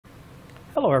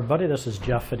Hello everybody, this is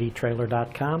Jeff at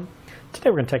etrailer.com. Today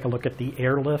we're going to take a look at the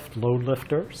Air Lift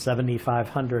Loadlifter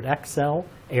 7500XL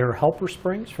air helper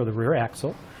springs for the rear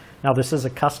axle. Now this is a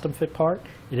custom fit part.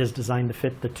 It is designed to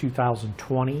fit the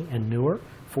 2020 and newer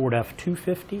Ford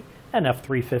F250 and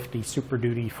F350 Super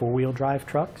Duty four-wheel drive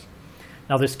trucks.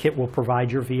 Now this kit will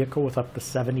provide your vehicle with up to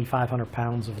 7,500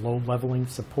 pounds of load leveling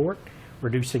support,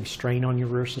 reducing strain on your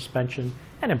rear suspension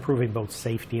and improving both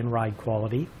safety and ride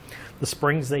quality. The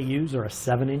springs they use are a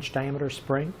 7-inch diameter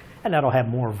spring, and that'll have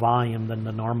more volume than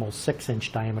the normal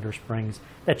 6-inch diameter springs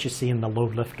that you see in the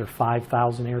Loadlifter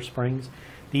 5000 air springs.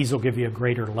 These will give you a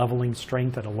greater leveling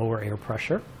strength at a lower air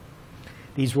pressure.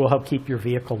 These will help keep your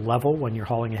vehicle level when you're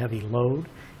hauling a heavy load.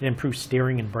 It improves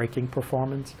steering and braking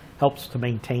performance, helps to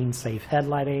maintain safe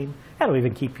headlight aim, and it'll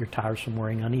even keep your tires from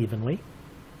wearing unevenly.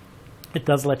 It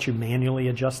does let you manually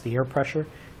adjust the air pressure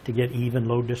to get even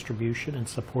load distribution and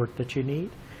support that you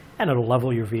need, and it'll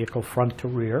level your vehicle front to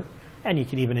rear, and you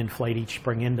can even inflate each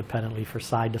spring independently for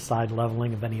side-to-side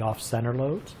leveling of any off-center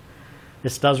loads.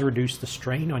 This does reduce the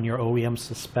strain on your OEM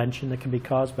suspension that can be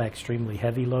caused by extremely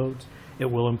heavy loads. It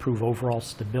will improve overall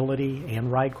stability and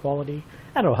ride quality,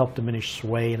 and it'll help diminish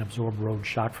sway and absorb road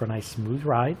shock for a nice smooth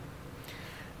ride.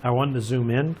 I wanted to zoom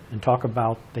in and talk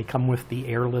about, they come with the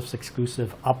Air Lift's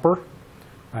exclusive upper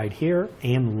right here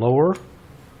and lower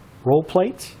roll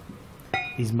plates.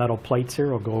 These metal plates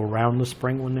here will go around the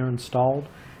spring when they're installed,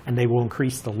 and they will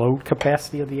increase the load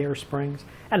capacity of the air springs,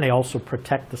 and they also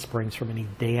protect the springs from any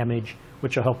damage,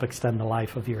 which will help extend the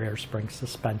life of your air spring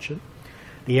suspension.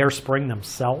 The air spring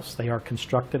themselves, they are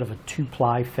constructed of a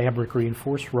 2-ply fabric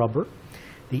reinforced rubber.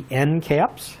 The end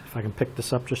caps, if I can pick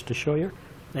this up just to show you,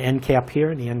 the end cap here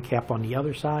and the end cap on the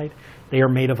other side, they are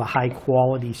made of a high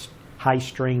quality, high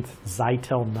strength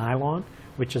Zytel nylon,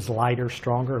 which is lighter,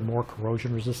 stronger, and more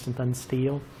corrosion resistant than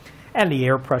steel. And the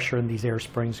air pressure in these air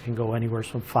springs can go anywhere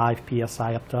from 5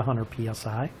 psi up to 100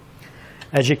 psi.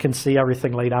 As you can see,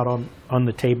 everything laid out on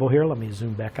the table here. Let me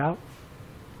zoom back out.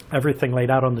 Everything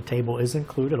laid out on the table is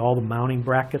included. All the mounting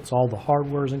brackets, all the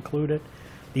hardware is included.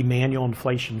 The manual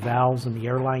inflation valves and the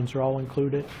air lines are all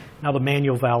included. Now the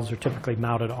manual valves are typically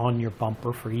mounted on your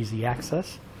bumper for easy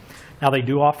access. Now they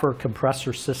do offer a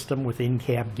compressor system with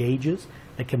in-cab gauges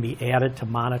that can be added to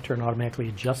monitor and automatically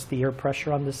adjust the air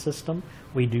pressure on this system.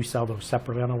 We do sell those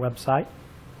separately on our website.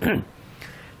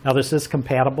 Now this is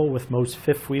compatible with most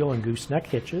fifth wheel and gooseneck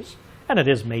hitches, and it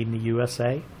is made in the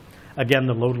USA. Again,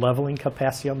 the load leveling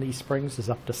capacity on these springs is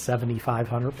up to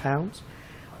 7,500 pounds.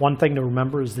 One thing to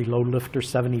remember is the Loadlifter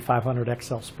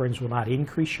 7500XL springs will not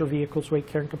increase your vehicle's weight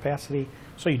carrying capacity,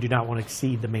 so you do not want to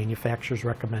exceed the manufacturer's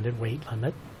recommended weight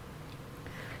limit.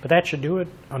 But that should do it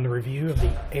on the review of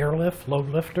the Air Lift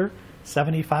Loadlifter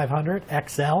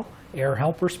 7500XL air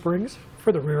helper springs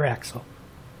for the rear axle.